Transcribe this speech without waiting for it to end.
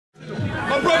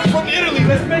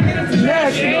Let's make it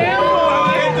international.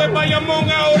 Esto es Bayamón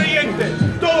a Oriente.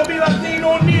 Todos mis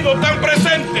latinos unidos están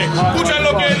presentes. Escuchan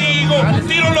lo que digo,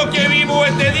 tiro lo que vivo.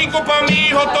 Este disco para mi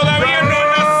hijo todavía no ha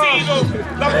nacido.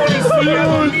 La policía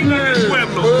domina en el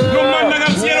pueblo. Nos mandan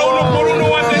al cielo uno por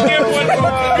uno antes que vuelvo.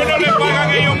 Que no le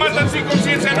pagan, ellos matan sin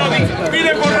conciencia. No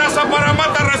piden por raza para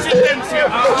matar resistencia.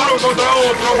 Uno contra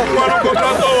otro, cubano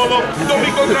contra todos. Tommy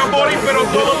contra Boris, pero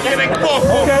todos tienen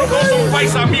cojo. Todos son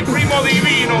paisas, mi primo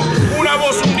divino. Una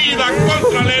voz unida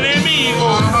contra el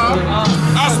enemigo.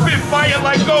 I spit fire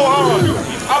like go on.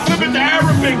 I flip it to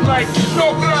Arabic like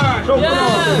shokran.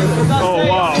 Oh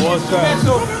wow, what's that?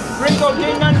 Ringo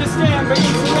didn't understand, but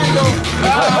he's Ringo.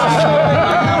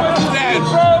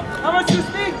 How much you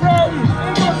speak, bro?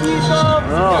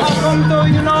 I come through,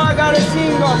 you know I got a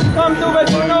single. Come through, but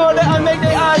you know that I make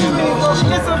their eyes twinkle.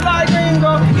 It's a fly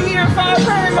gringo, here 5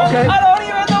 rainbow. Okay. I don't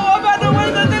even know about the way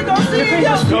that they gon' see you.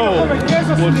 So,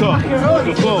 what's up?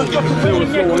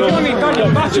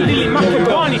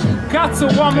 Cazzo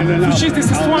uomo, uscite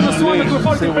se suono due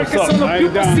volte perché sono più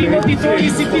passivi di tuoi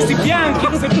siti bianchi.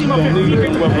 Se prima per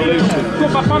tuo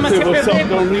papà mi si è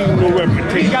perduto.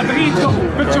 Riga dritto,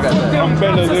 perciò forte un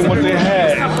cazzo se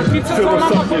pizza tua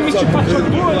mamma poi mi ci faccio il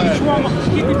bullish uomo.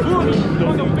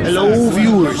 Hello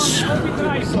viewers.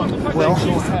 Well,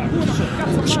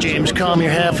 it's James Kalm,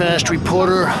 your half-assed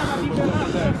reporter.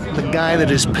 The guy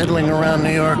that is pedaling around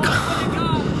New York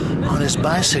on his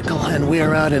bicycle, and we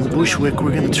are out in Bushwick.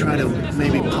 We're going to try to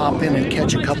maybe pop in and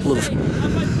catch a couple of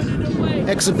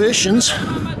exhibitions.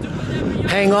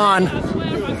 Hang on,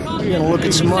 we're going to look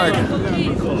at some art.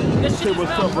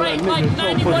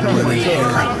 We're here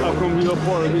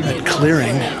at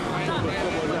Clearing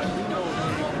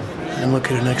and look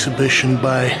at an exhibition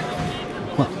by,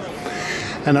 well,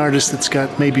 an artist that's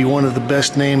got maybe one of the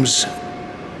best names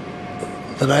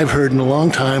that I've heard in a long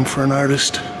time for an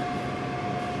artist.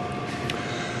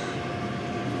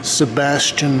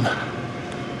 Sebastian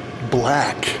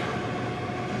Black.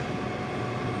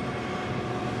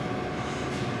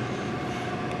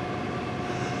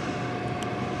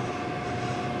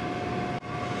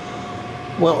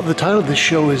 Well, the title of the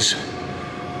show is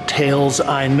Tales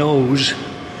I Knows,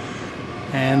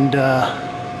 and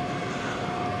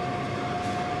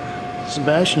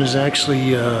Sebastian has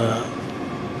actually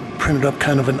printed up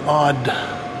kind of an odd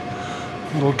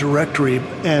little directory,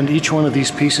 and each one of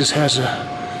these pieces has a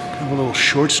kind of a little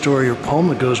short story or poem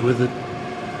that goes with it.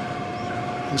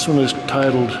 This one is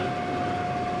titled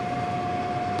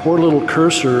Poor Little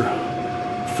Cursor,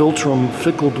 Philtrum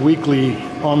fickled weekly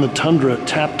on the tundra,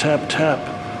 tap, tap, tap.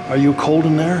 Are you cold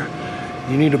in there?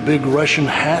 You need a big Russian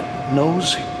hat,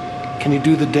 nose? Can you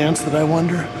do the dance that I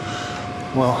wonder?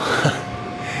 Well,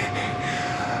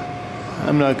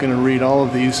 I'm not going to read all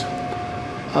of these.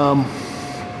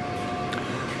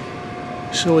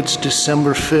 So it's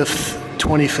December 5th,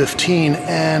 2015,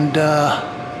 and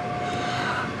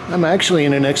I'm actually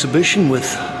in an exhibition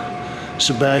with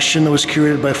Sebastian that was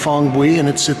curated by Fong Bui, and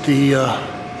it's at the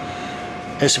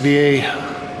SVA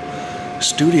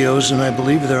Studios, and I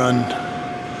believe they're on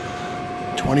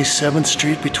 27th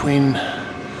Street between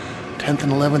 10th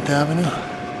and 11th Avenue.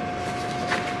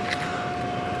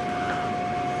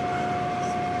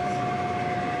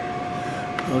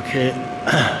 Okay.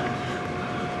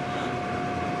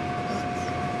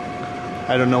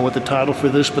 I don't know what the title for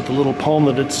this, but the little poem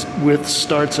that it's with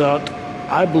starts out,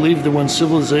 I believe that when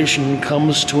civilization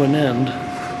comes to an end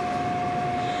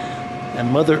and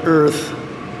Mother Earth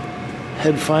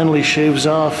head finally shaves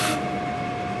off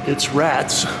its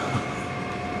rats,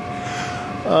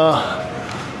 well,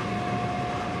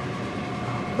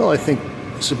 I think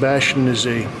Sebastian is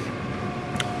a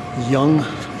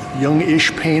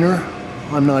young-ish painter.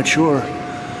 I'm not sure,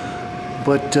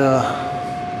 but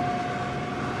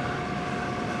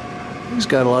he's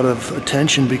got a lot of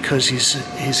attention because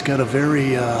he's got a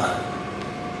very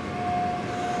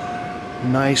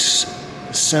nice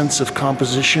sense of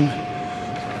composition,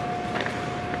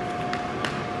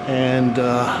 and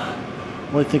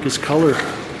well, I think his color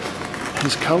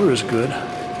is good.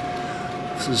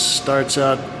 This starts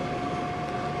out,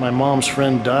 my mom's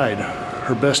friend died.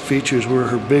 Her best features were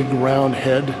her big round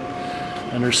head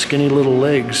and her skinny little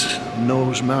legs,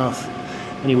 nose, mouth.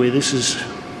 Anyway, this is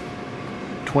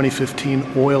 2015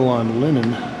 oil on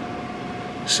linen,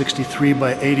 63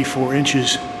 by 84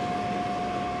 inches.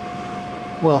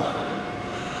 Well,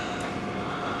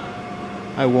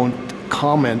 I won't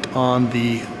comment on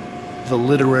the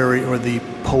literary or the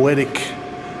poetic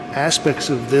aspects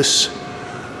of this.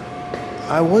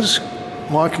 I was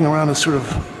walking around and sort of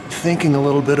thinking a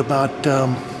little bit about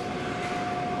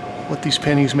what these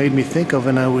paintings made me think of,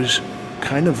 and I was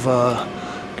kind of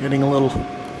Getting a little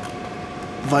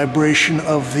vibration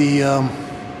of the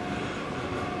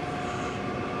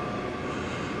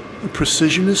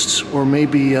precisionists, or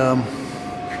maybe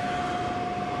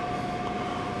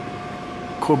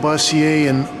Corbusier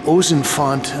and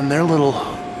Ozenfant and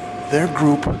their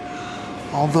group,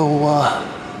 although I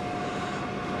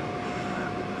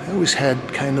always had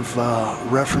kind of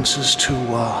references to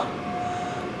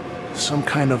some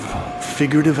kind of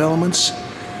figurative elements,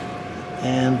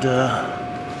 and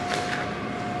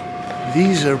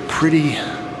these are pretty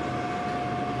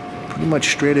much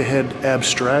straight ahead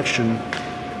abstraction.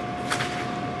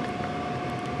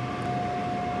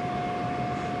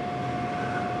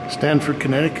 Stanford,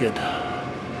 Connecticut.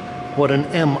 What an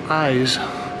M-eyes.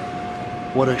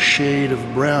 What a shade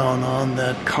of brown on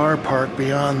that car park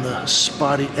beyond the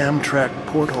spotty Amtrak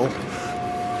porthole.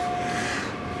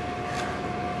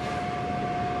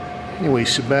 Anyway,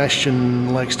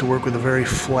 Sebastian likes to work with a very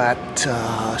flat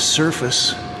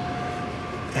surface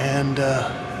and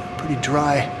pretty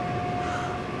dry,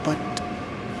 but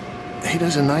he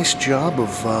does a nice job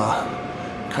of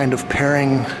kind of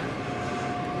pairing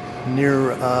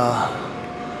near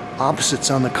opposites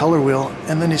on the color wheel,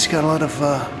 and then he's got a lot of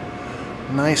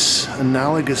nice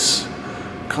analogous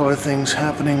color things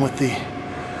happening with the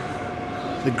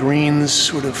greens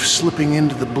sort of slipping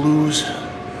into the blues.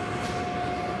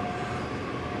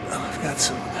 I've got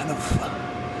some kind of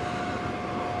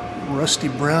rusty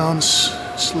browns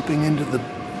slipping into the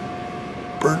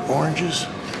burnt oranges.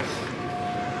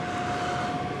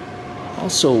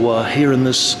 Also here in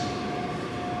this,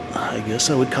 I guess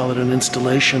I would call it an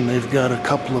installation, they've got a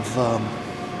couple of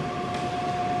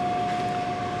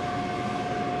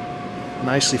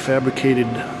nicely fabricated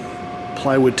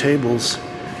plywood tables,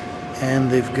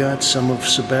 and they've got some of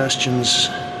Sebastian's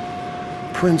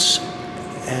prints,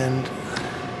 and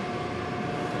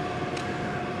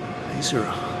these are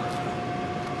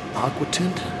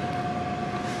aquatint.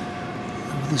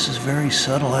 This is very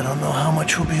subtle. I don't know how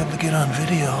much we'll be able to get on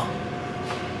video.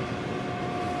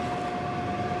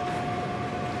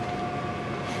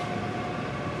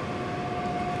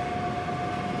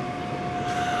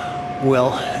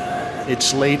 Well,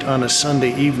 it's late on a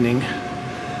Sunday evening,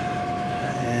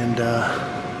 and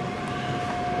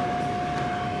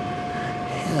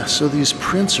yeah, so these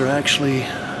prints are actually,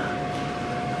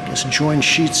 I guess, joined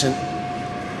sheets,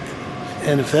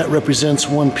 and if that represents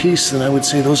one piece, then I would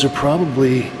say those are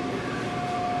probably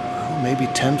maybe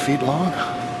 10 feet long.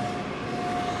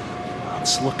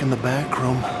 Let's look in the back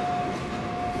room.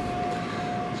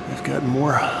 So I've got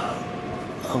more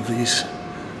of these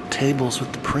tables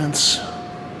with the prints.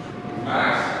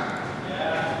 Max?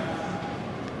 Yeah.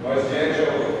 What's the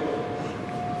actual?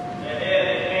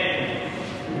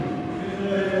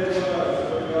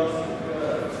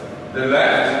 The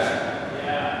left?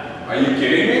 Yeah. Are you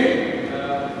kidding me?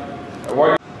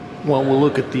 Well, we'll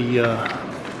look at the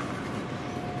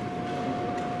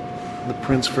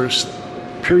prints first.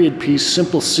 Period piece,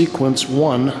 simple sequence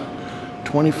 1,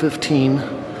 2015.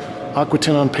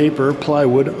 Aquatint on paper,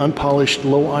 plywood, unpolished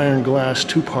low iron glass,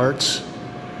 2 parts.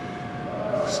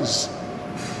 This is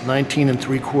 19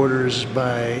 3/4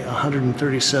 by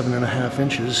 137.5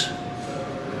 inches.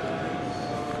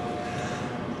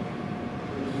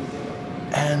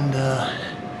 And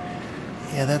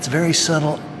yeah, that's very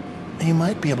subtle. You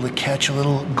might be able to catch a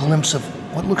little glimpse of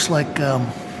what looks like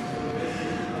kind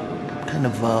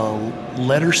of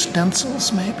letter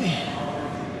stencils, maybe.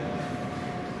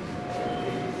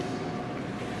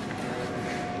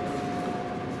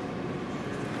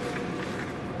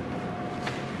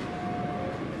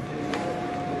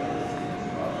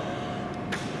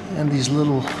 And these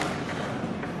little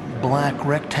black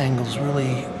rectangles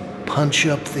really punch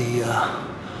up the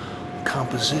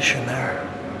composition there.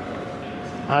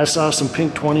 I saw some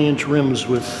pink 20-inch rims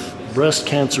with breast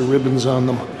cancer ribbons on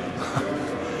them.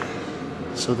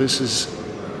 So this is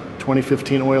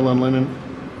 2015 oil on linen,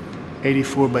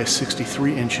 84 by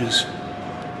 63 inches.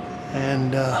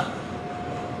 And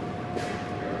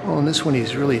well, in this one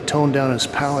he's really toned down his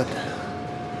palette.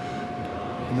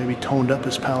 Or maybe toned up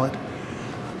his palette.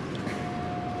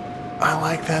 I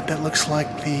like that. That looks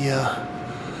like the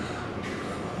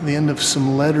end of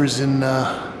some letters in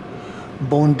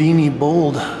Bondini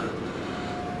bold.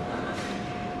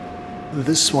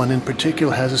 This one in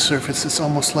particular has a surface that's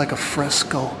almost like a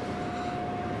fresco.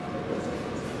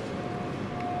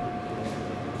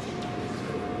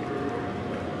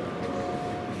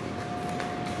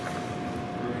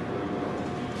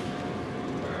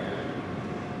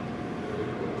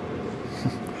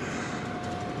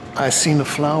 I seen a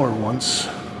flower once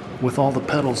with all the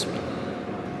petals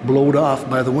blowed off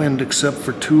by the wind except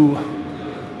for 2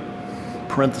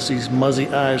 parentheses, muzzy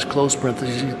eyes, close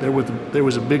parentheses. There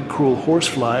was a big cruel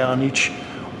horsefly on each,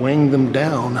 weighing them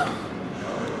down.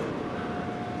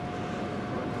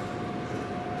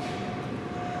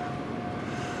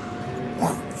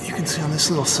 Well, you can see on this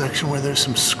little section where there's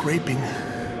some scraping.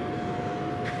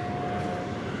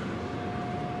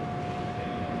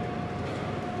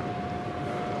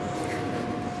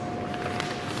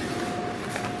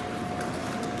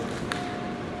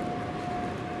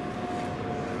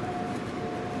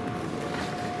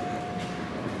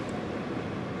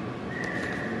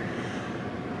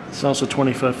 It's also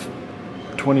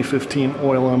 2015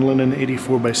 oil on linen,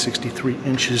 84 by 63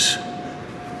 inches.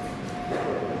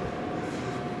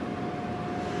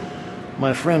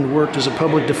 My friend worked as a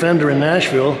public defender in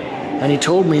Nashville, and he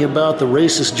told me about the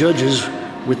racist judges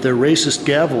with their racist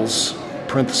gavels,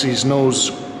 parentheses,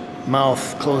 nose,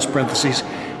 mouth, close parentheses.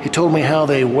 He told me how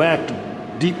they whacked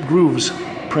deep grooves,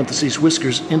 parentheses,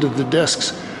 whiskers, into the desks,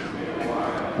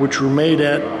 which were mad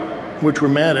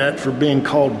at for being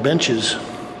called benches.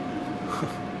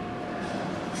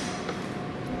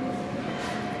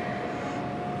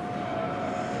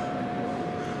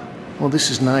 Well,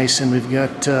 this is nice, and we've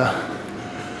got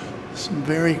some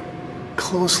very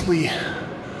closely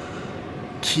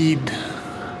keyed.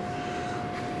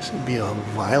 This would be a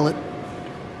violet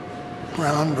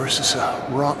brown versus a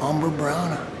raw umber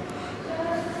brown.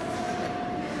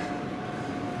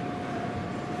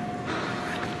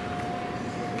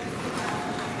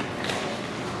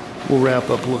 We'll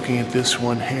wrap up looking at this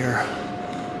one here.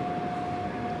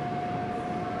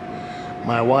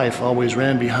 My wife always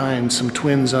ran behind some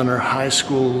twins on her high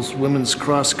school's women's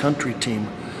cross-country team.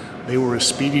 They were a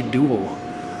speedy duo.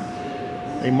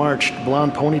 They marched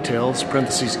blonde ponytails,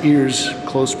 parentheses, ears,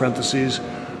 close parentheses,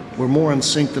 were more in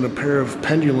sync than a pair of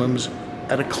pendulums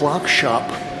at a clock shop.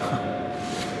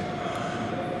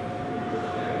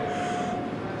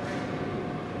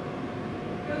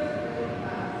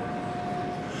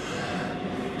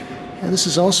 And this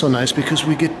is also nice because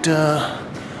we get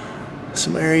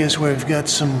some areas where we've got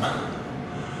some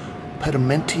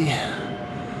pedimenti.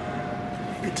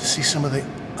 You get to see some of the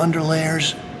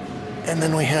underlayers, and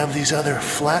then we have these other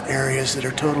flat areas that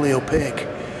are totally opaque.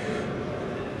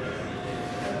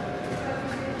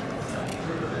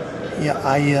 Yeah,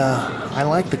 I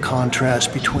like the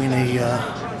contrast between a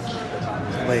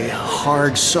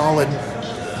hard, solid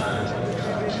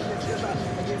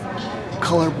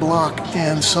color block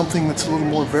and something that's a little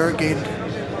more variegated.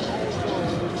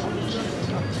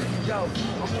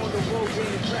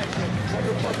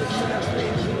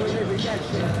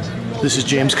 This is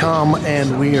James Kalm,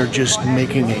 and we are just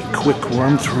making a quick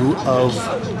run through of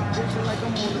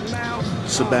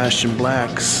Sebastian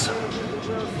Black's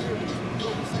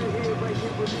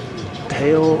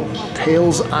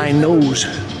Tales I Knows.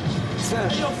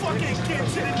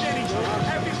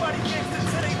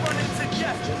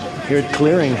 Here at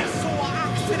Clearing.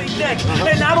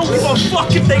 And I don't give a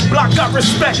fuck if they block out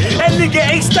respect. That nigga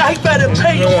ain't style, he better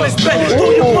pay on his bet.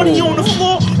 Throw your money on the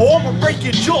floor, or I'ma break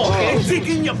your jaw. And dig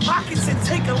in your pockets and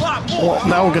take a lot more. Well,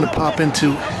 now we're gonna pop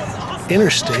into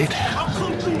Interstate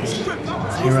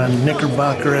here on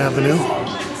Knickerbocker Avenue.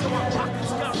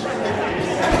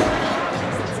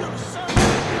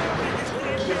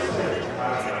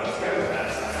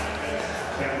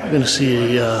 We're gonna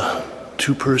see a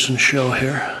two-person show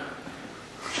here.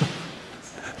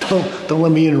 Don't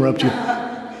let me interrupt you.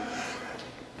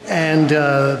 And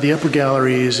the upper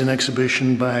gallery is an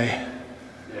exhibition by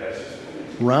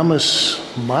Rasmus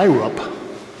Myrup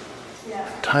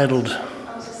titled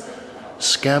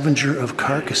Scavenger of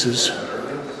Carcasses.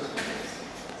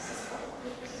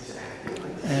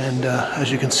 And as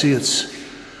you can see, it's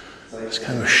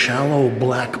kind of shallow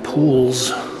black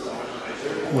pools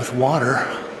with water.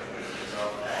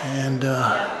 And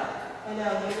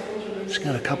it's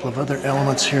got a couple of other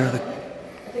elements here.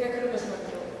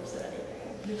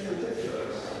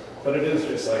 But it is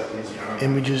just like these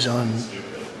images on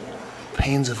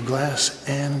panes of glass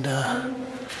and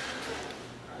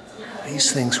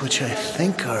these things, which I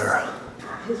think are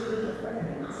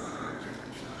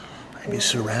maybe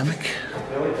ceramic.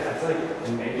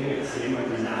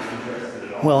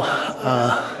 Well,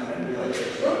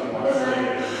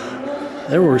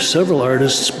 there were several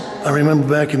artists, I remember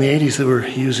back in the 80s, that were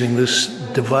using this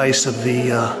device of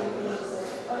the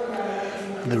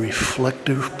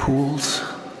reflector pools.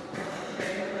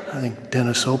 I think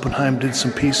Dennis Oppenheim did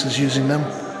some pieces using them.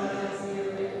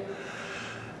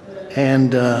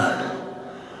 And,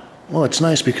 well, it's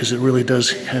nice because it really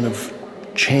does kind of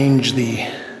change the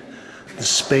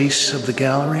space of the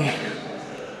gallery.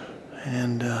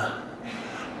 And,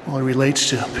 well, it relates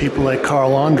to people like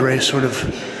Carl Andre sort of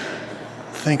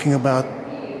thinking about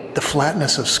the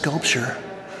flatness of sculpture,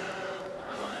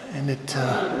 and it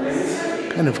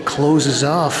kind of closes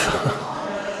off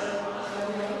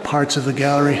parts of the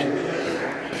gallery.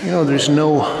 You know, there's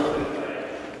no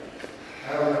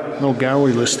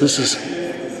gallery list. This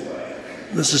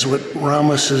is what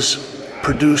Ramos has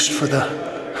produced for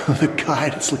the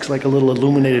guide. It looks like a little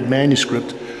illuminated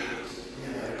manuscript.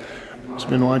 He's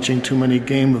been watching too many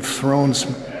Game of Thrones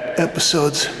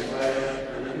episodes.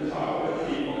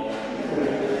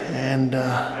 And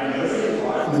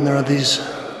then there are the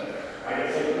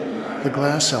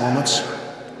glass elements.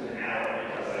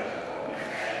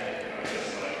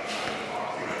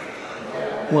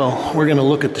 Well, we're going to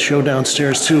look at the show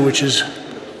downstairs too, which is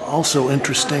also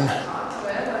interesting.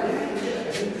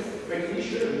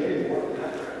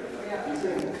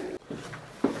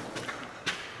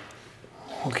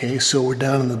 Okay, so we're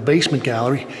down in the basement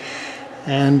gallery,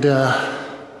 and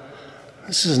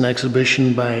this is an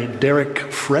exhibition by Derek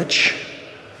Frech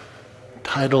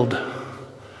titled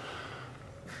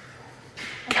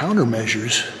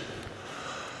Countermeasures.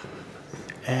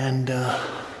 And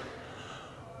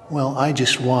well, I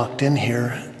just walked in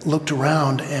here, looked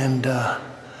around, and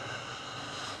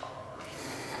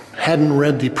hadn't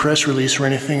read the press release or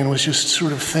anything, and was just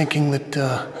sort of thinking that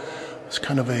it's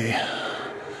kind of a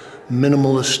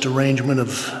minimalist arrangement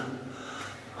of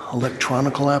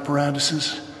electronical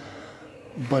apparatuses.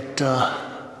 But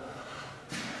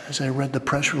as I read the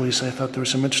press release, I thought there were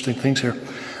some interesting things here.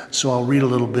 So I'll read a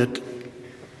little bit.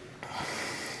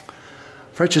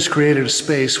 Frech has created a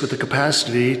space with the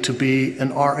capacity to be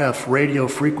an RF radio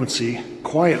frequency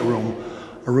quiet room,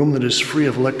 a room that is free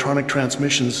of electronic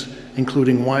transmissions,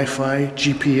 including Wi-Fi,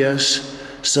 GPS,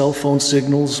 cell phone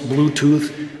signals,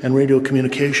 Bluetooth, and radio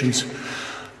communications.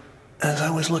 As I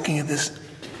was looking at this,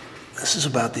 this is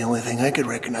about the only thing I could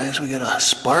recognize. We got a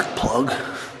spark plug,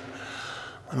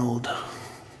 an old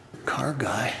car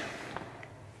guy.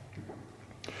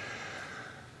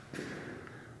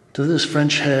 To this,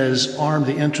 Frech has armed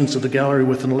the entrance of the gallery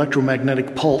with an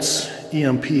electromagnetic pulse,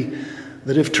 EMP,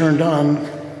 that if turned on,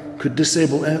 could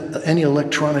disable any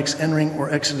electronics entering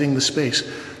or exiting the space.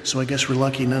 So I guess we're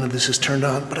lucky none of this is turned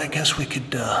on, but I guess we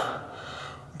could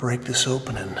break this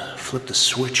open and flip the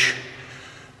switch.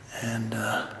 And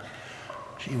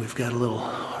gee, we've got a little,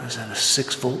 what is that, a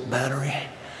 6-volt battery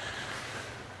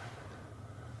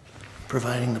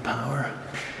providing the power.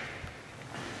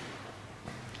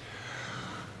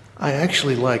 I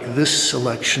actually like this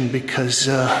selection because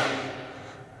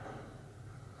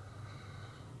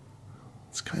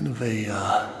it's kind of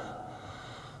a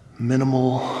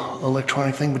minimal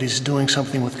electronic thing, but he's doing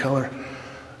something with color.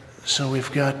 So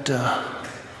we've got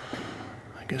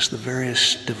I guess the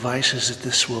various devices that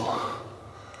this will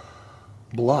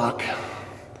block.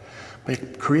 By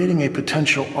creating a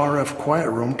potential RF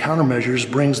quiet room, Countermeasures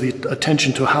brings the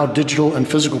attention to how digital and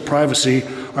physical privacy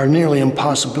are nearly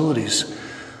impossibilities.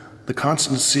 The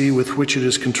constancy with which it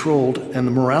is controlled and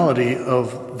the morality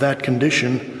of that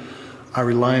condition, our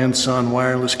reliance on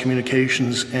wireless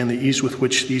communications and the ease with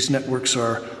which these networks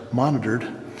are monitored,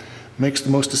 makes the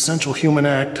most essential human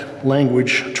act,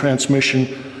 language, transmission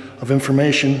of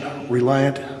information,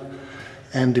 reliant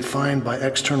and defined by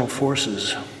external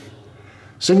forces.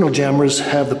 Signal jammers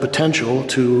have the potential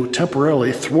to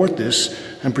temporarily thwart this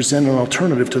and present an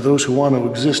alternative to those who want to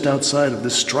exist outside of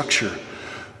this structure.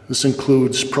 This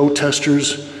includes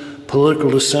protesters, political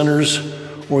dissenters,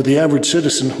 or the average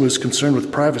citizen who is concerned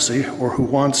with privacy or who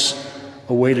wants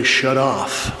a way to shut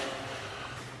off.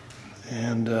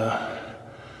 And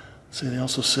they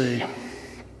also say,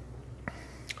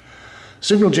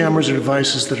 signal jammers are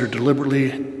devices that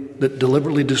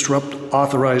deliberately disrupt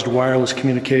authorized wireless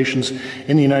communications.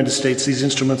 In the United States, these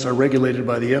instruments are regulated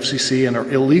by the FCC and are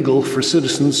illegal for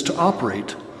citizens to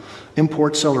operate,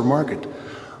 import, sell, or market.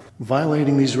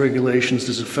 Violating these regulations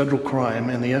is a federal crime,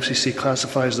 and the FCC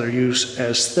classifies their use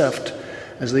as theft,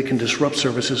 as they can disrupt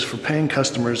services for paying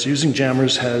customers. Using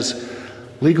jammers has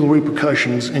legal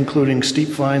repercussions, including steep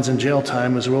fines and jail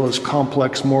time, as well as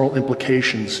complex moral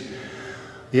implications.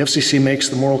 The FCC makes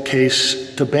the moral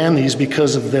case to ban these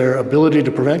because of their ability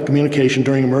to prevent communication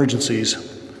during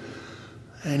emergencies.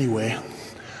 Anyway,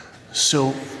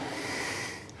 so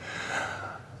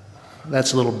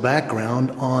that's a little background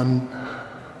on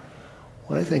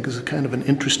what I think is a kind of an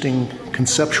interesting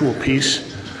conceptual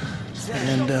piece.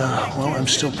 And, well, I'm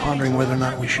still pondering whether or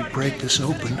not we should break this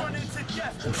open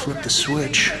and flip the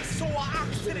switch.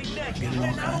 Getting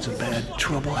all kinds of bad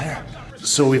trouble here.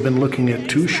 So we've been looking at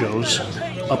two shows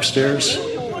upstairs.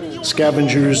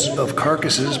 Scavengers of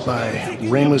Carcasses by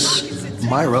Rasmus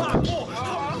Myrup.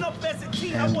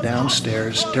 And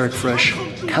downstairs. Derek Frech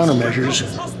countermeasures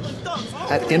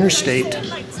at Interstate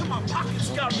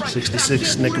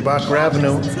 66 Knickerbocker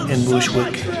Avenue in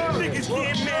Bushwick.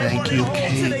 Thank you,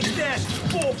 Kate.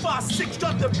 4, 5, 6,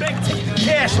 drop the bank, take the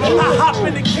cash. I hop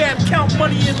in the cab, count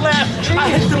money and laugh. I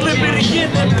hit the limit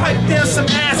again and pipe down some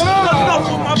ass.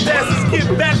 Enough with my passes,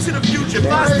 get back to the future.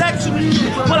 Five stacks in the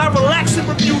unit, but I relax in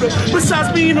Bermuda.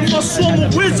 Besides being a muscle, I'm a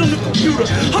whiz on the computer.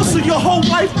 Hustle your whole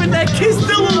life and that kid's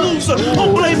still a loser.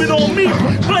 Don't blame it on me,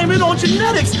 blame it on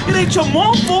genetics. It ain't your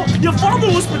mom's fault, your father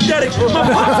was pathetic. My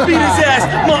pops beat his ass,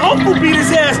 my uncle beat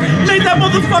his ass. Made that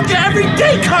motherfucker every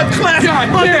day cut class.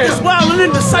 My niggas wildin'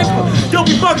 in the cypher. Don't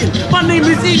be bugging. My name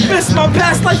is E-Fist. My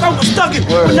past life I was thugging.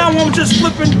 But now I'm just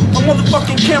flipping a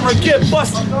motherfucking camera. Get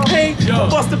busted. Hey,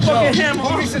 bust the fucking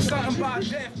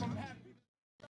hammer.